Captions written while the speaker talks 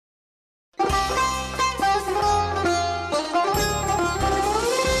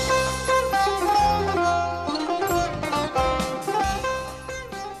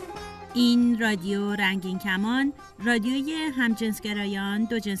این رادیو رنگین کمان، رادیوی همجنسگرایان،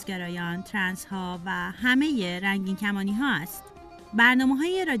 دوجنسگرایان، ترنس ها و همه رنگین کمانی ها است.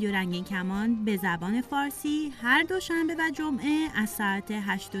 برنامه‌های رادیو رنگین کمان به زبان فارسی هر دوشنبه و جمعه از ساعت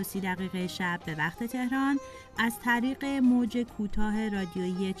 8:30 شب به وقت تهران از طریق موج کوتاه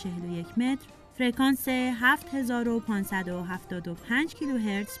رادیویی 41 متر فرکانس 7575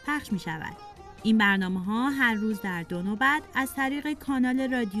 کیلوهرتز پخش می شود. این برنامه‌ها هر روز در 2 نوبت از طریق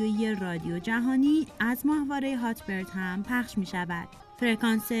کانال رادیویی رادیو جهانی از ماهواره هاتبرد هم پخش می شود.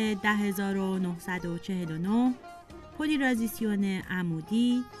 فرکانس 10949 پولیرازیسیون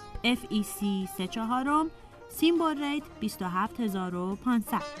عمودی FEC 34 سیمبل ریت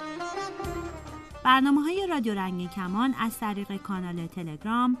 27500. برنامه‌های رادیو رنگین کمان از طریق کانال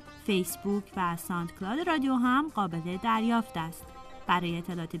تلگرام، فیسبوک و ساندکلاد رادیو هم قابل دریافت است. برای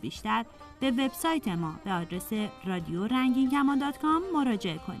اطلاعات بیشتر به وبسایت ما به آدرس radioranginkman.com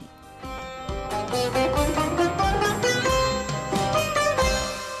مراجعه کنید.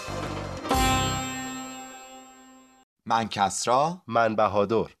 من کسرا، من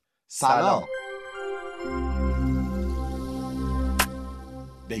بهادر. سلام.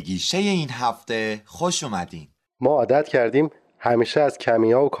 به گیشه این هفته خوش اومدین. ما عادت کردیم همیشه از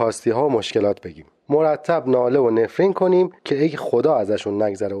کمی‌ها و کاستی‌ها و مشکلات بگیم، مرتب ناله و نفرین کنیم که ای خدا ازشون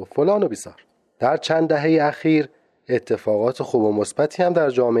نگذره و فلان و بیسار. در چند دهه اخیر اتفاقات خوب و مثبتی هم در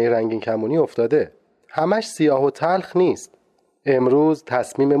جامعه رنگین کمانی افتاده. همش سیاه و تلخ نیست. امروز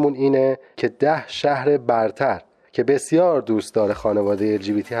تصمیممون اینه که 10 شهر برتر که بسیار دوستدار خانواده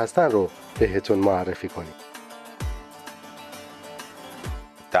LGBT هستن رو بهتون معرفی کنیم.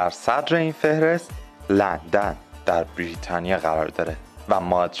 در صدر این فهرست لندن در بریتانیا قرار داره و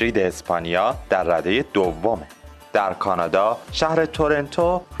مادرید اسپانیا در رده دومه. در کانادا شهر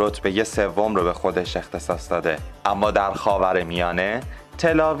تورنتو رتبه 3 رو به خودش اختصاص داده، اما در خاورمیانه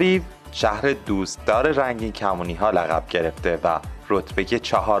تل‌آویو شهر دوستدار رنگین کمانی ها لقب گرفته و رتبه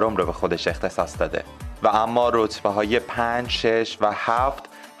 4 رو به خودش اختصاص داده و اما رتبه های 5، 6 و 7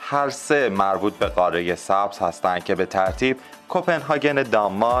 هر سه مربوط به قاره سبز هستند که به ترتیب کوپنهاگن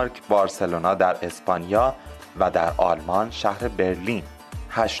دانمارک، بارسلونا در اسپانیا و در آلمان شهر برلین.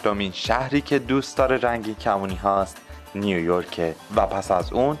 8مین شهری که دوستدار رنگین کمانی هاست نیویورک و پس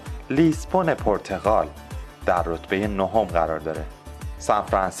از اون لیسبون پرتغال در رتبه 9 قرار داره. سان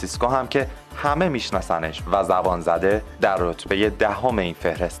فرانسیسکو هم که همه میشناسنش و زبان زده در رتبه 10 این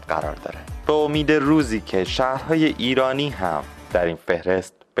فهرست قرار داره. به امید روزی که شهرهای ایرانی هم در این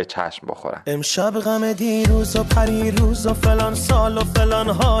فهرست به چشم بخورن. امشب غم دیروز و پریروز و فلان سال و فلان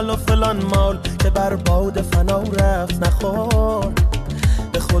حال و فلان مال که بر باد فنا رفت نخور.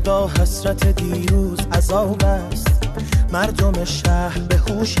 به خدا حسرت دیروز عذاب است. مردم شهر به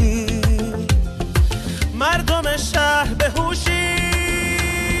هوشی، مردم شهر به هوشی،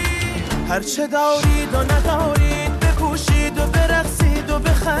 هرچه دارید و ندارید بپوشید و برقصید و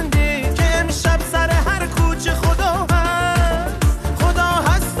بخندید که امشب سر هر کوچه خدا هست. خدا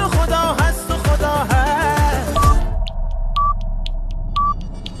هست و خدا هست و خدا هست.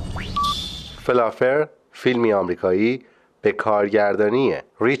 فلافر فیلمی آمریکایی به کارگردانی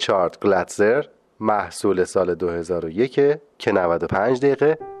ریچارد گلتزر، محصول سال 2001 که 95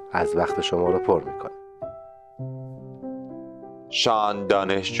 دقیقه از وقت شما رو پر میکنه. شان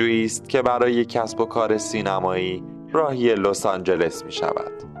دانشجویی است که برای کسب و کار سینمایی راهی لس آنجلس می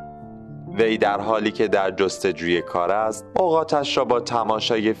شود. وی در حالی که در جستجوی کار است، اوقاتش را با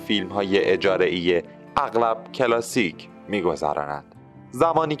تماشای فیلم‌های اجاره‌ای اغلب کلاسیک می‌گذراند.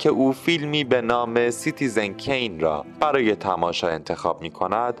 زمانی که او فیلمی به نام سیتیزن کین را برای تماشا انتخاب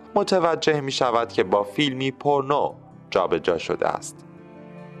می‌کند، متوجه می‌شود که با فیلمی پورنو جابجا شده است.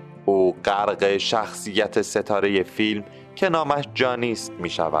 او غرق شخصیت ستاره فیلم که نامش جانی است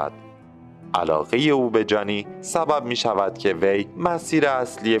می‌شود. علاقه او به جانی سبب می شود که وی مسیر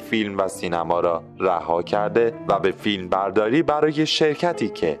اصلی فیلم و سینما را رها کرده و به فیلم برداری برای شرکتی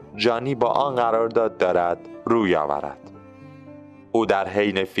که جانی با آن قرارداد دارد روی آورد. او در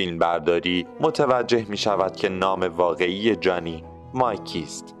حین فیلم برداری متوجه می شود که نام واقعی جانی مایکی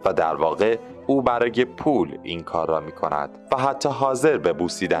است و در واقع او برای پول این کار را می کند و حتی حاضر به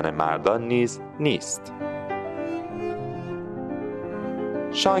بوسیدن مردان نیز نیست.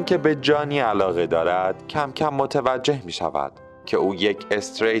 شان که به جانی علاقه دارد کم کم متوجه می شود که او یک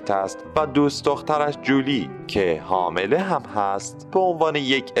استریت است و دوست دخترش جولی که حامله هم هست به عنوان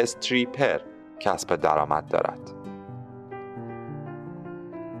یک استریپر کسب درآمد دارد.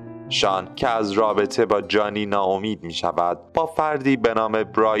 شان که از رابطه با جانی ناامید می شود با فردی به نام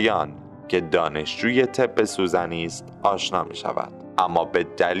برایان که دانشجوی طب سوزنی است آشنا می شود، اما به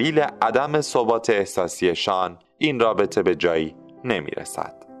دلیل عدم ثبات احساسی شان این رابطه به جایی نمی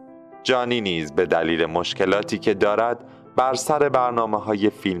رسد. جانی نیز به دلیل مشکلاتی که دارد بر سر برنامه‌های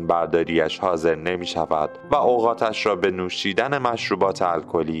فیلمبرداریش حاضر نمی‌شود و اوقاتش را به نوشیدن مشروبات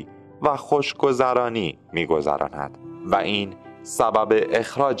الکلی و خوشگذرانی می‌گذراند و این سبب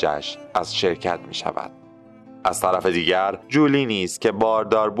اخراجش از شرکت می‌شود. از طرف دیگر جولی نیز که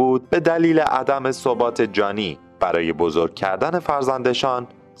باردار بود به دلیل عدم ثبات جانی برای بزرگ کردن فرزندشان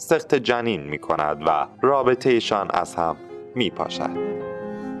سقط جنین می‌کند و رابطه‌شان از هم می‌پاشد.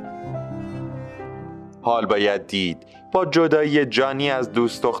 حال باید دید با جدایی جانی از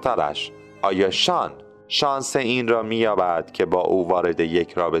دوست دخترش آیا شان شانس این را می‌یابد که با او وارد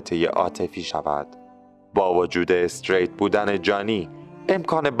یک رابطه عاطفی شود؟ با وجود استریت بودن جانی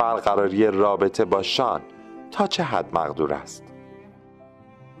امکان برقراری رابطه با شان تا چه حد مقدور است؟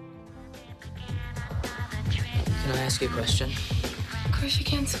 Can I ask you a question? Of course you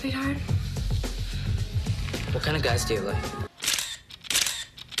can, sweetheart. What kind of guys do you like?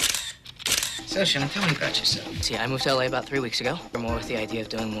 So, Shannon, tell me about yourself. See, I moved to LA about 3 weeks ago. We're more with the idea of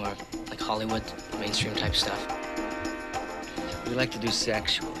doing more like Hollywood, mainstream type stuff. We like to do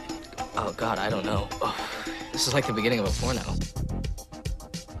sexual. Oh, God, I don't know. Oh, this is like the beginning of a porno.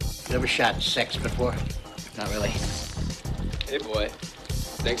 You ever shot sex before? Not really. Hey, boy.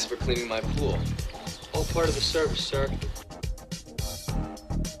 Thanks for cleaning my pool. All part of the service, sir.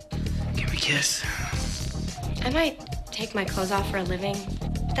 Can we kiss? I might take my clothes off for a living,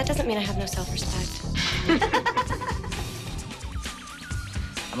 but that doesn't mean I have no self-respect.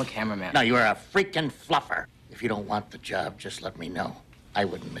 I'm a cameraman. No, you're a freaking fluffer. If you don't want the job, just let me know. I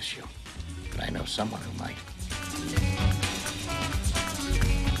wouldn't miss you, but I know someone who might.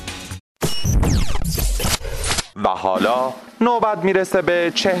 و حالا نوبت میرسه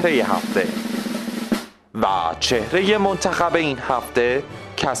به چهره هفته و چهره منتخب این هفته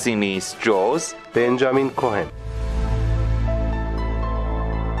کسی نیست جز بنجامین کوهن.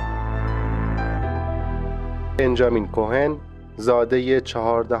 بنجامین کوهن زاده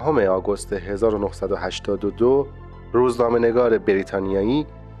 14 آگوست 1982 روزنامه‌نگار بریتانیایی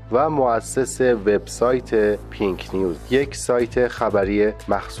و مؤسس وبسایت پینک نیوز، یک سایت خبری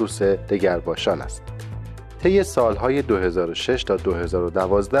مخصوص دگرباشان است. طی سالهای 2006 تا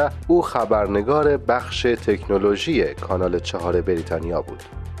 2012 او خبرنگار بخش تکنولوژی کانال 4 بریتانیا بود.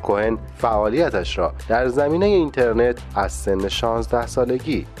 کوهن فعالیتش را در زمینه اینترنت از سن 16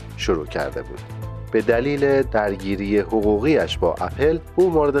 سالگی شروع کرده بود. به دلیل درگیری حقوقیش با اپل او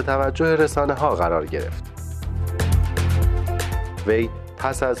مورد توجه رسانه‌ها قرار گرفت. وی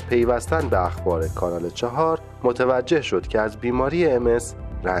پس از پیوستن به اخبار کانال 4 متوجه شد که از بیماری MS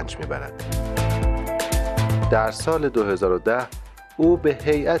رنج میبرد. در سال 2010 او به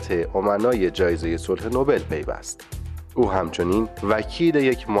هیئت امنای جایزه صلح نوبل پیوست. او همچنین وکیل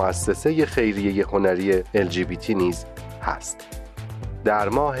یک مؤسسه خیریه هنری LGBT نیز هست. در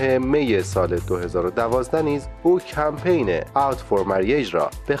ماه می سال 2012 نیز او کمپین Out for Marriage را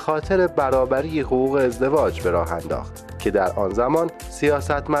به خاطر برابری حقوق ازدواج به راه انداخت که در آن زمان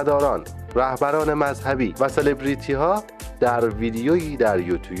سیاستمداران، رهبران مذهبی و سلبریتی ها در ویدیویی در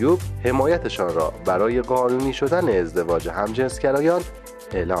یوتیوب حمایتشان را برای قانونی شدن ازدواج همجنسگرایان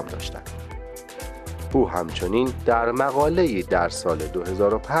اعلام داشتند. او همچنین در مقاله‌ای در سال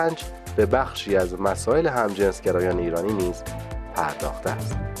 2005 به بخشی از مسائل همجنسگرایان ایرانی نیز پرداخته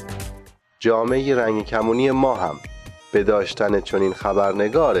است. جامعه رنگین کمونی ما هم به داشتن چنین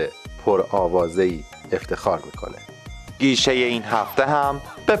خبرنگار پرآوازه‌ای افتخار میکنه. گیشه این هفته هم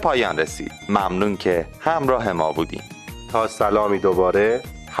به پایان رسید. ممنون که همراه ما بودیم. تا سلامی دوباره،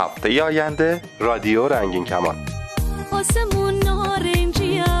 هفته آینده رادیو رنگین کمان. آسمون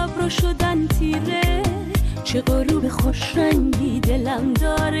نارنجی ابرو شدن تیره، چه غروب خوش رنگی دلم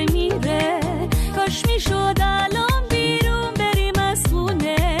داره میره. کاش میشد الان بیرون بریم از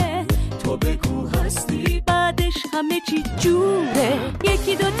خونه، تو بگو هستی بعدش همه چی جوره.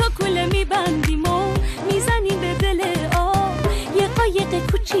 یکی دوتا کوله میبندیم و میزنیم به دل آب، یه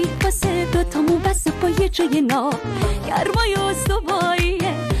قایق کوچیک واسه دوتامون بس با یه جای ناب. گرمای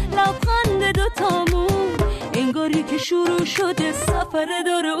استواییه لبخند دوتامون، انگاری که شروع شده سفر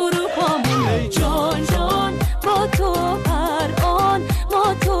دور اروپامون. ای جان جان با تو هر آن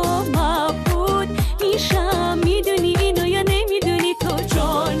ما تو مبود میشم، میدونی اینو یا نمیدونی تو.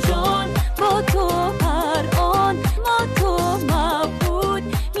 جان جان با تو هر آن ما تو مبود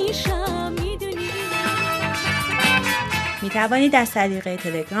میشم، میدونی. می توانید از طریق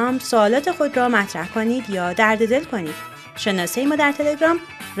تلگرام سوالات خود را مطرح کنید یا درد دل کنید. شناسه ما در تلگرام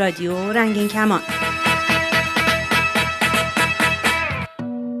رادیو رنگین کمان.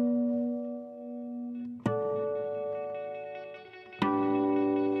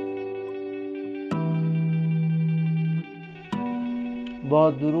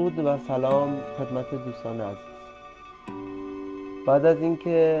 با درود و سلام خدمت دوستان عزیز. بعد از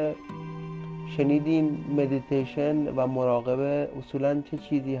اینکه شنیدیم مدیتیشن و مراقبه اصولاً چه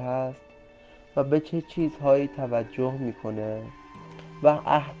چیزی هست و به چه چیزهایی توجه میکنه و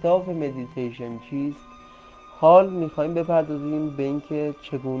اهداف مدیتیشن چیست، حال میخوایم بپردازیم به اینکه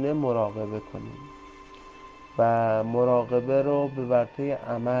چگونه مراقبه کنیم و مراقبه رو به ورطه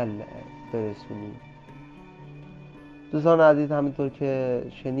عمل برسونیم. دوستان عزیز، همینطور که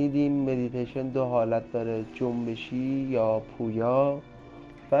شنیدیم مدیتیشن دو حالت داره، جنبشی یا پویا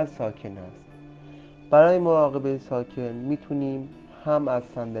و ساکن است. برای مراقبه ساکن میتونیم هم از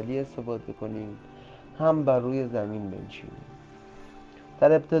صندلی استفاده کنیم، هم بر روی زمین بنشینیم.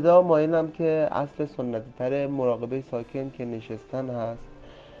 در ابتدا مایلم که اصل سنتی تر مراقبه ساکن که نشستن هست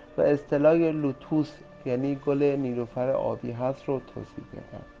و اصطلاح لوتوس یعنی گل نیلوفر آبی هست رو توضیح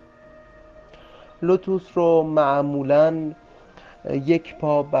بدم. لوتوس رو معمولاً یک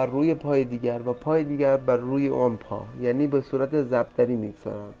پا بر روی پای دیگر و پای دیگر بر روی اون پا، یعنی به صورت ضربدری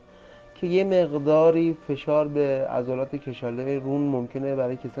میگذارن که یه مقداری فشار به عضلات کشاله رون ممکنه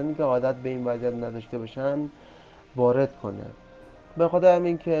برای کسانی که عادت به این وضعیت نداشته باشن وارد کنه. به خاطر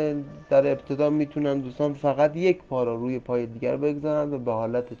همین که در ابتدا میتونن دوستان فقط یک پا را روی پای دیگر بگذارن و به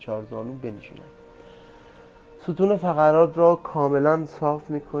حالت چهارزانو بنشینن. ستون فقرات را کاملا صاف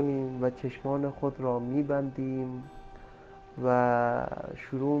میکنیم و چشمان خود را میبندیم و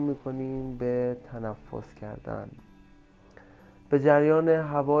شروع میکنیم به تنفس کردن. به جریان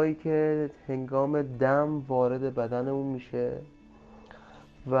هوایی که هنگام دم وارد بدنمون میشه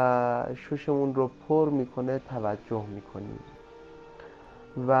و ششمون رو پر میکنه توجه میکنیم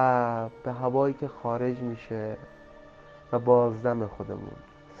و به هوایی که خارج میشه و بازدم خودمون،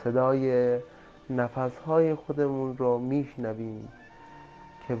 صدای نفسهای خودمون رو میشنویم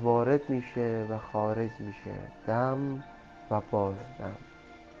که وارد میشه و خارج میشه، دم و بازدم.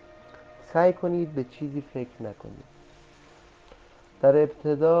 سعی کنید به چیزی فکر نکنید. در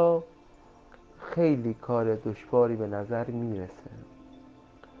ابتدا خیلی کار دشواری به نظر میرسه،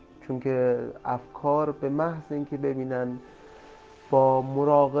 چون که افکار به محض اینکه ببینن با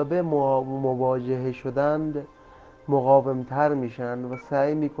مراقبه مواجهه شدند مقاومتر میشن و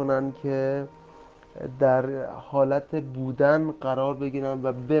سعی میکنن که در حالت بودن قرار بگیرن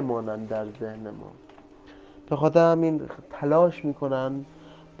و بمانن در ذهن ما. به خاطر همین تلاش میکنن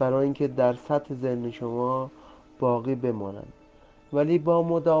برای اینکه در سطح ذهن شما باقی بمانن، ولی با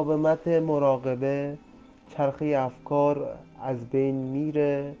مداومت مراقبه چرخه افکار از بین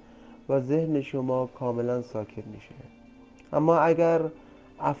میره و ذهن شما کاملا ساکت میشه. اما اگر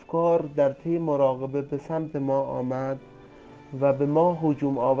افکار در طی مراقبه به سمت ما آمد و به ما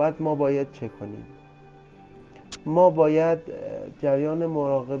هجوم آورد، ما باید چه کنیم؟ ما باید جریان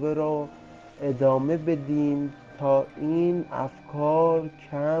مراقبه را ادامه بدیم تا این افکار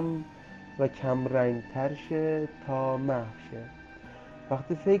کم و کم رنگ تر شه تا محو شه.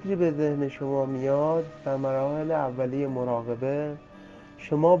 وقتی فکری به ذهن شما میاد در مراحل اولیه مراقبه،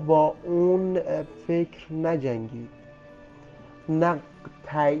 شما با اون فکر نجنگید، نه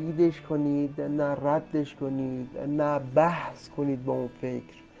تاییدش کنید، نه ردش کنید، نه بحث کنید با اون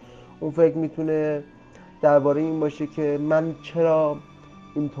فکر. اون فکر میتونه درباره این باشه که من چرا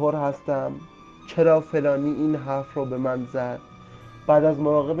اینطور هستم، چرا فلانی این حرف رو به من زد، بعد از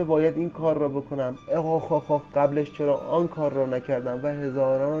مراقبه باید این کار رو بکنم، قبلش چرا آن کار رو نکردم، و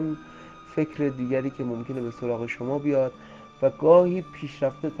هزاران فکر دیگری که ممکنه به سراغ شما بیاد و گاهی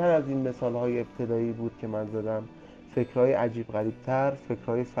پیشرفته تر از این مثالهای ابتدایی بود که من زدم. فکرهای عجیب غریب تر،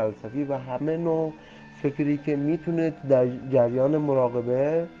 فکرهای فلسفی و همه نوع فکری که میتونه در جریان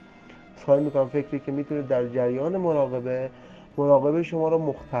مراقبه فکری که میتونه در جریان مراقبه شما رو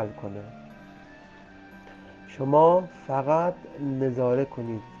مختل کنه. شما فقط نظاره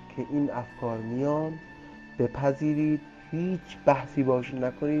کنید که این افکار میان، بپذیرید، هیچ بحثی باش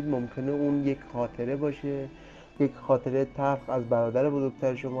نکنید. ممکنه اون یک خاطره باشه، یک خاطره تلخ از برادر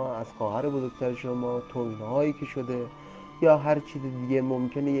بزرگتر شما، از خواهر بزرگتر شما، توهین‌هایی که شده یا هر چیز دیگه.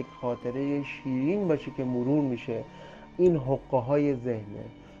 ممکنه یک خاطره شیرین باشه که مرور میشه. این حقه‌های ذهنه.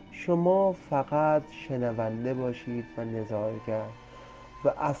 شما فقط شنونده باشید و نظاره‌گر و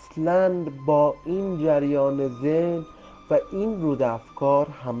اصلاً با این جریان ذهن و این رود افکار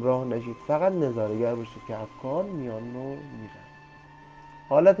همراه نشید. فقط نظاره‌گر باشید که افکار میان و میرن.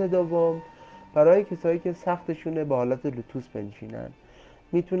 حالت دوم، برای کسایی که سختشونه به حالت لوتوس بنشینن،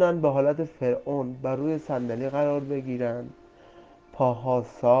 میتونن به حالت فرعون بر روی صندلی قرار بگیرن، پاها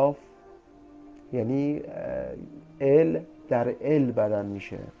صاف، یعنی ال در ال بدن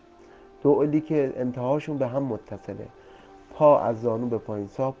میشه، دو الی که انتهاشون به هم متصله. پا از زانو به پایین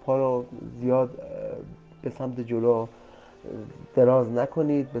صاف، پا رو زیاد به سمت جلو دراز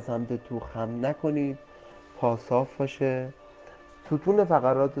نکنید، به سمت تو خم نکنید، پا صاف باشه، ستون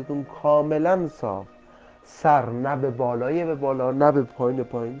فقراتتون کاملا صاف، سر نه به بالای به بالا نه به پایین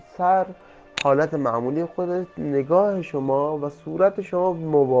پایین، سر حالت معمولی خودش، نگاه شما و صورت شما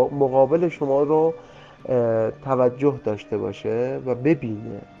مقابل شما رو توجه داشته باشه و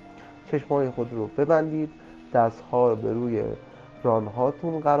ببینه. چشمای خود رو ببندید، دستها رو به روی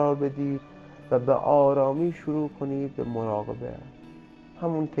رانهاتون قرار بدید و به آرامی شروع کنید به مراقبه.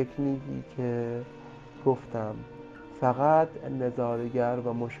 همون تکنیکی که گفتم، فقط نظاره‌گر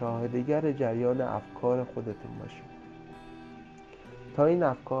و مشاهده‌گر جریان افکار خودتون باشید تا این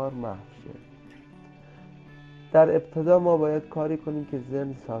افکار محو شه. در ابتدا ما باید کاری کنیم که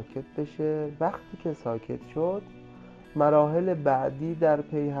ذهن ساکت بشه. وقتی که ساکت شد، مراحل بعدی در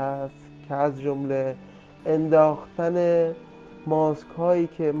پی هست که از جمله انداختن ماسک هایی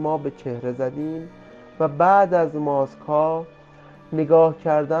که ما به چهره زدیم و بعد از ماسک ها نگاه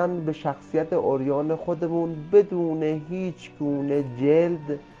کردن به شخصیت عریان خودمون بدون هیچ گونه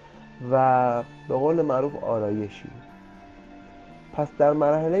جلد و به قول معروف آرایشی. پس در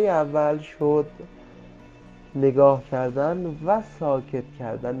مرحله اول شد نگاه کردن و ساکت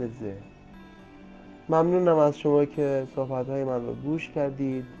کردن ذهن. ممنونم از شما که صحبت‌های من رو گوش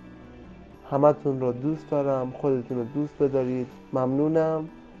کردید. همتون رو دوست دارم، خودتون رو دوست بدارید. ممنونم،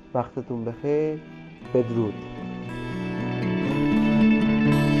 وقتتون بخیر، بدرود.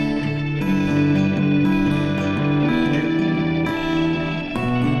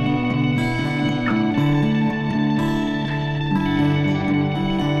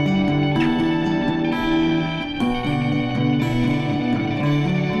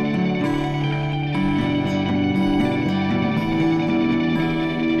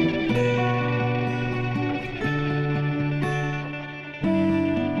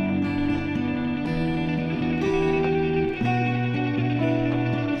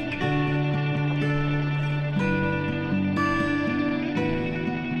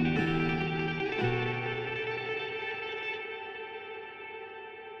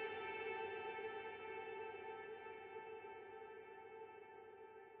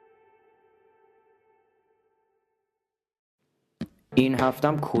 این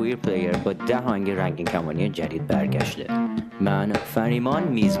هفتم کویر پلیر با 10 آهنگ رنگین کمانی جدید برگشته. من فریمان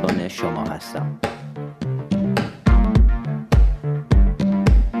میزبان شما هستم.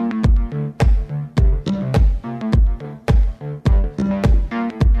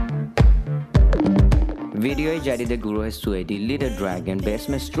 ویدیوی جدید گروه سوئدی لیتل دراگن به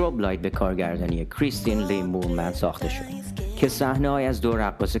اسم استروب لایت به کارگردانی کریستین لی مولمن ساخته شد که صحنه‌ای از 2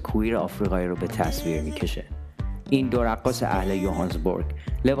 رقاص کویر آفریقایی رو به تصویر میکشه. این 2 رقاص اهل یوهانسبورگ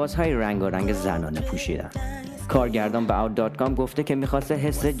لباس‌های رنگارنگ زنانه پوشیدن. کارگردان به out.com گفته که می‌خواسته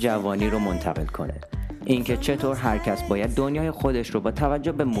حس جوانی رو منتقل کنه. اینکه چطور هر کس باید دنیای خودش رو با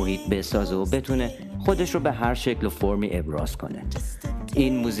توجه به محیط بسازه و بتونه خودش رو به هر شکل و فرمی ابراز کنه.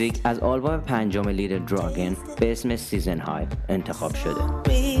 این موزیک از آلبوم 5 لیتل دراگن به اسم سیزن های انتخاب شده.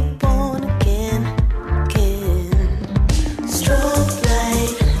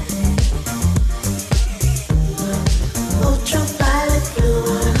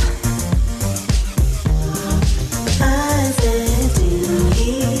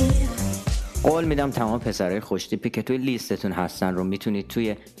 قول میدم تمام پسرای خوشتیپی که توی لیستتون هستن رو میتونید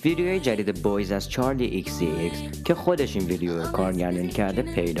توی ویدیوی جدید بویز از چارلی ایکس که خودش این ویدیو رو کارگردانی کرده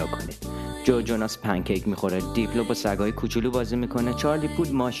پیدا کنید. جو جوناس پنکیک میخوره، دیپلو با سگای کوچولو بازی میکنه، چارلی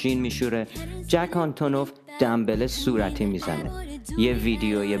پود ماشین میشوره، جک آنتونوف دمبل صورتی میزنه. یه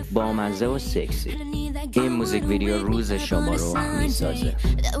ویدیوی بامزه و سکسی. این موزیک ویدیو روز شما رو میسازه.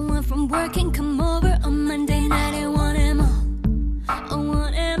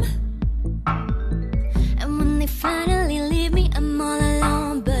 Finally leave me, I'm all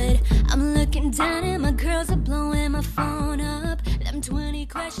alone, but I'm looking down and my girls are blowing my phone up. Them 20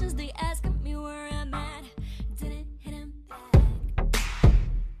 questions they asking me where I'm at. Didn't hit him back.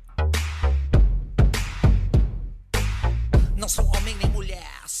 Não sou homem nem mulher.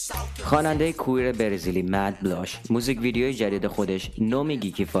 خواننده کویر برزیلی مد بلاش موزیک ویدیوی جدید خودش نومی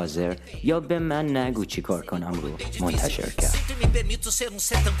گیکی فازر یا به من نگو چی کار کنم رو منتشر کرد.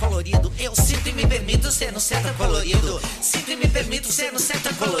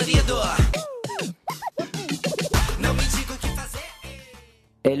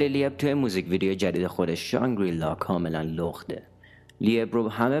 لیب توی موزیک ویدیو جدید خودش شانگریلا کاملا لخته. لیب رو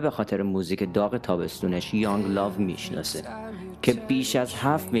همه به خاطر موزیک داغ تابستونش یانگ لاو میشناسه که بیش از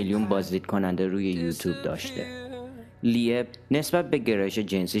 7 میلیون بازدید کننده روی یوتیوب داشته. لیب نسبت به گرایش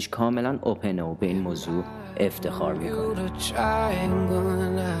جنسیش کاملا اوپنه و به این موضوع افتخار میکنه.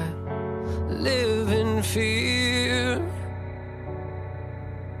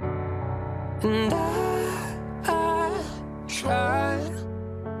 And I try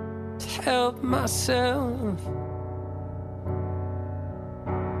to help myself.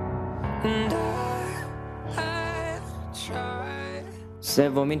 And I try.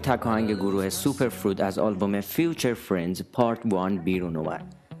 سومین تک آهنگ گروه سوپر فروت از آلبوم فیوچر فرندز پارت 1 بیرون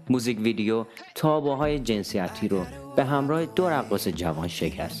اومد. موزیک ویدیو تابوهای جنسیتی رو به همراه 2 رقاص جوان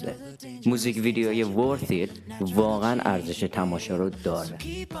شکسته. موزیک ویدیوی Worth It واقعا ارزش تماشا رو داره.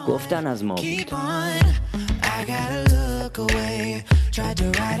 گفتن از ما بود.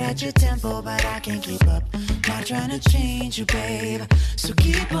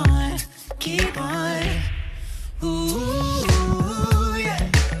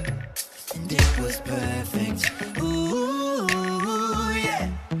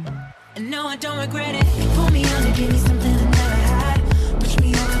 No, I don't regret it. Pull me under, give me something I never had. Push me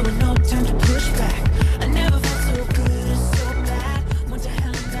over with no time to push back. I never felt so good or so bad. Went to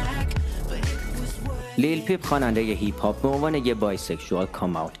hell and back, but it was worth it. لیل پیپ خواننده هیپ هاپ به عنوان یه بایسکشوال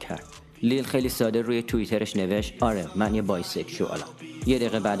کام اوت کرد. لیل خیلی ساده روی توییترش نوشت آره من یه بایسکشوالم. یه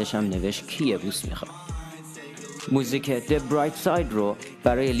دقیقه بعدش هم نوشت کی بوس میخواد. موزیک The Bright Side رو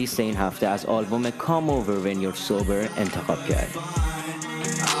برای لیست این هفته از آلبوم Come Over When You're Sober انتخاب کرد.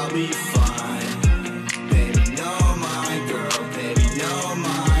 I'll be fine, baby, no mind, girl, baby, no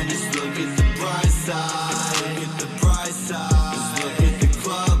mind. Just look at the bright side, look at the bright side. Just look at the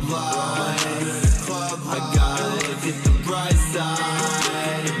club lights, I gotta look at the bright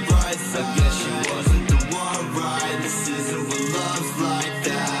side, the bright side. I guess she wasn't the one, right? This isn't what love's like,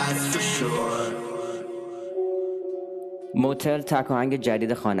 that's for sure. موتل تک آهنگ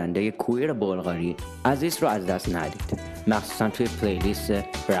جدید خواننده کویر بلغاری عزیز رو از دست ندید، مخصوصا توی پلیلیست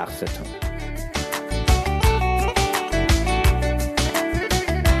رقصتون.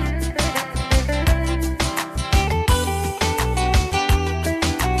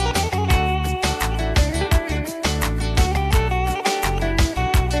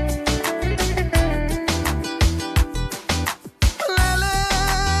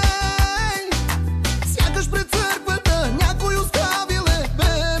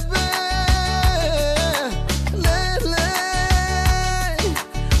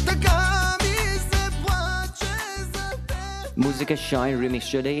 موزیک شاین ریمیکس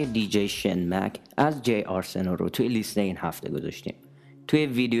شده دیجی شن مک از جی آرسنال رو توی لیست این هفته گذاشتیم. توی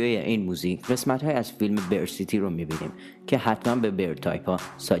ویدیوی این موزیک قسمت‌های از فیلم برسیتی رو می‌بینیم که حتما به بیر تایپا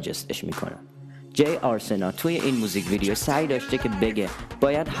ساجستش میکنن. جی آرسنال توی این موزیک ویدیو سعی داشته که بگه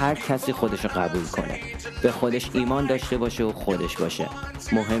باید هر کسی خودش رو قبول کنه، به خودش ایمان داشته باشه و خودش باشه.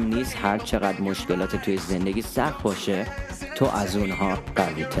 مهم نیست هر چقدر مشکلات توی زندگی سخت باشه، تو از اونها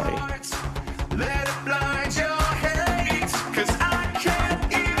قوی تری.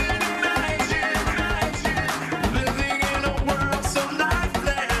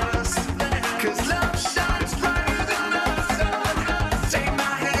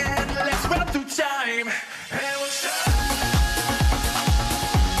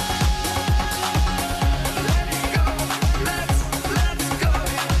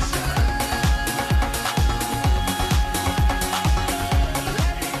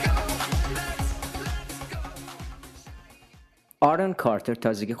 آرن کارتر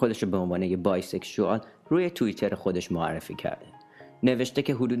تازگی خودش رو به عنوان یه بایسکشوال روی توییتر خودش معرفی کرده. نوشته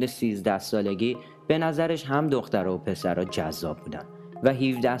که حدود 13 سالگی به نظرش هم دختر و پسرها جذاب بودن و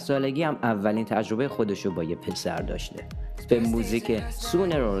 17 سالگی هم اولین تجربه خودش رو با یه پسر داشته. به موزیک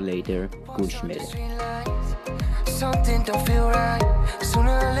Sooner or Later گوش میده. Something don't feel right.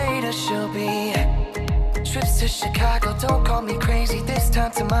 Sooner or later she'll be. Trips to Chicago, don't call me crazy this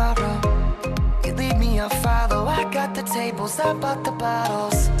time tomorrow. You leave me, I'll follow. I got the tables, I bought the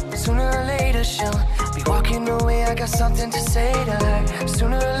bottles. Sooner or later she'll be walking away. I got something to say to her.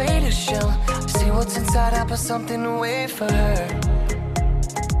 Sooner or later she'll see what's inside. I put something away for her.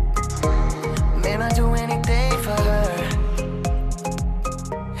 Man, I'd do anything for her.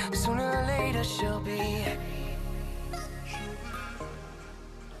 Sooner or later she'll be.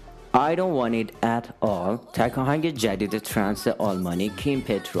 I don't want it at all تک آهنگ جدید ترنس آلمانی کیم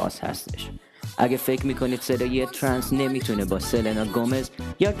پتراس هستش. اگه فکر میکنید صدای ترنس نمیتونه با سلنا گومز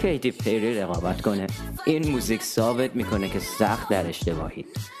یا کیتی پیری رقابت کنه، این موزیک ثابت میکنه که سخت در اشتباهید.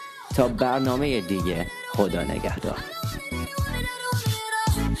 تا برنامه دیگه، خدا نگهدار.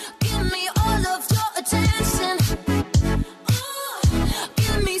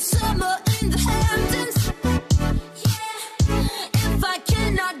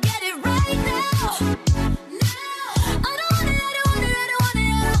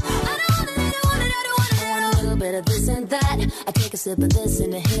 of this and that. I take a sip of this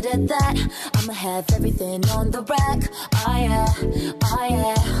and a hit of that. I'ma have everything on the rack. Oh yeah, oh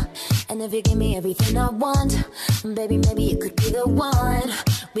yeah. And if you give me everything I want, baby, maybe you could be the one.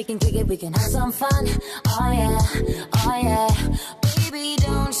 We can kick it, we can have some fun. Oh yeah, oh yeah. Baby,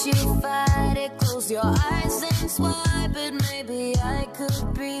 don't you fight it. Close your eyes and swipe it. Maybe I could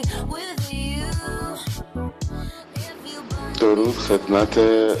be with you. درود خدمت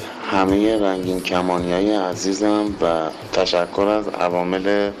همه رنگین کمانیای عزیزم و تشکر از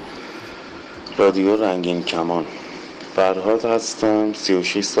عوامل رادیو رنگین کمان. فرهاد هستم،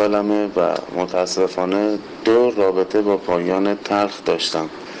 36 سالمه و متاسفانه 2 رابطه با پایان تلخ داشتم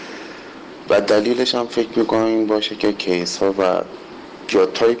و دلیلش هم فکر میکنم این باشه که کیس ها و یا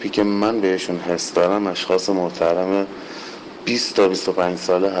تایپی که من بهشون حس دارم اشخاص محترم 20 تا 25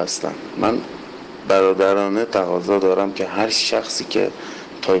 ساله هستن. من برادرانه تقاضا دارم که هر شخصی که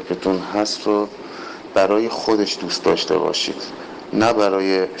تایپتون هست رو برای خودش دوست داشته باشید، نه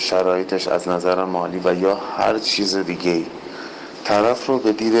برای شرایطش از نظر مالی و یا هر چیز دیگه ای. طرف رو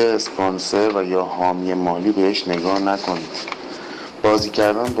به دید اسپانسر و یا حامی مالی بهش نگاه نکنید. بازی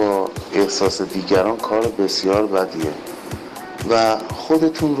کردن با احساس دیگران کار بسیار بدیه و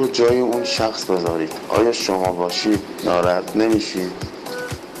خودتون رو جای اون شخص بذارید. آیا شما باشید ناراحت نمیشید؟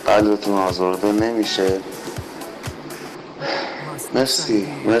 قلبتون آزرده نمیشه؟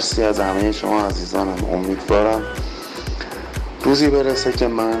 مرسی از همه شما عزیزانم. امیدوارم روزی برسه که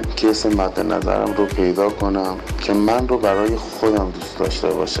من کیس مد نظرم رو پیدا کنم که من رو برای خودم دوست داشته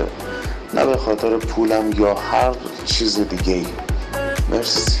باشه، نه به خاطر پولم یا هر چیز دیگه ای.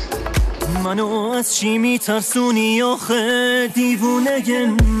 مرسی. منو از چی میترسونی آخه دیوونه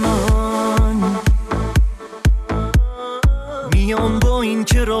من؟ میام با این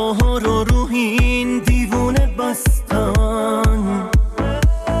که راه ها رو این دیوونه بستن.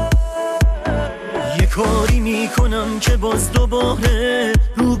 یه کاری میکنم که باز دوباره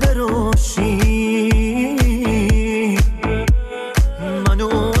رو براشی.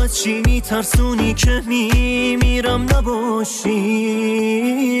 منو از چی میترسونی که میمیرم نباشی؟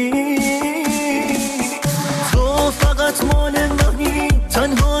 تو فقط مال منی،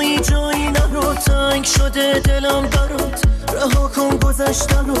 تنهایی جایی نرو، تنگ شده دلم برات، رها کن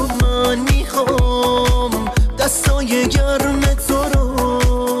گذشته رو. من میخوام دستای گرم تو رو.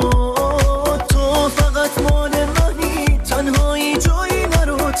 تو فقط مال منی، تنهایی جایی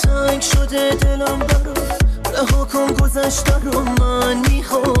نرو، تنگ شده دلم برات، رها کن گذشته رو. من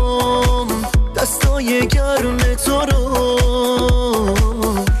میخوام دستای گرم تو رو.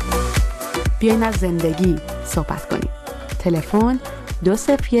 بیاین از زندگی صحبت کنیم. تلفن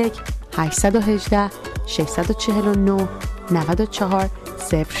 201 818 649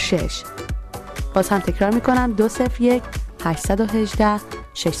 9406. باز هم تکرار میکنم 201 818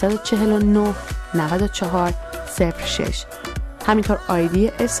 649 9406. همینطور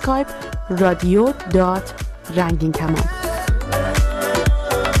آیدی اسکایپ رادیو دات رنگین کمان.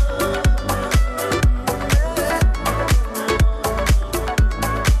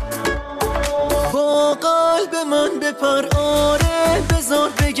 با قلب من بپر، آره بذار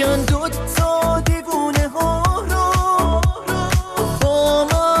بگن دوتا دیوونه ها رو. با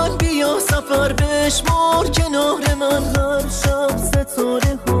من بیا سفر بشمار کنار من هر شب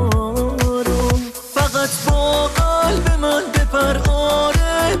ستاره ها رو. فقط با قلب من بپر،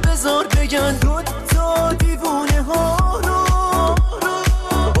 آره بذار بگن دوتا دیوونه ها رو.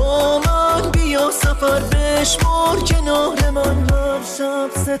 با من بیا سفر بشمار کنار من هر شب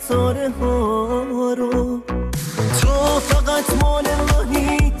ستاره ها رو. تو فقط مال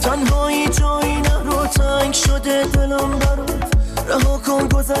منی، تنهایی جایی نرو، تنگ شده دلم برات، رها کن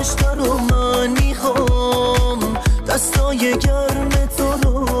گذشته رو. من میخوام دستای گرم تو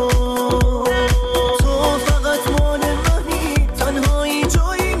رو. تو فقط مال منی، تنهایی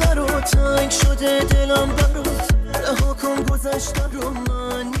جایی نرو، تنگ شده دلم برات، رها کن گذشته رو.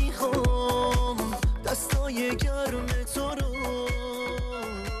 من میخوام دستای گرم تو رو.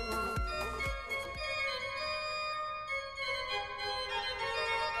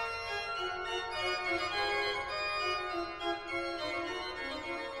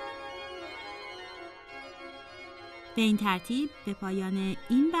 به این ترتیب به پایان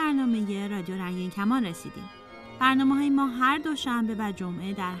این برنامه رادیو رنگین کمان رسیدیم. برنامه‌های ما هر دوشنبه و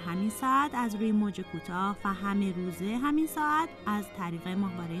جمعه در همین ساعت از روی موج کوتاه و همه روزه همین ساعت از طریق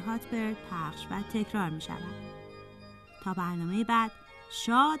ماهواره هاتبرد پخش و تکرار می شود. تا برنامه بعد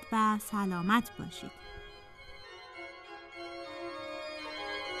شاد و سلامت باشید.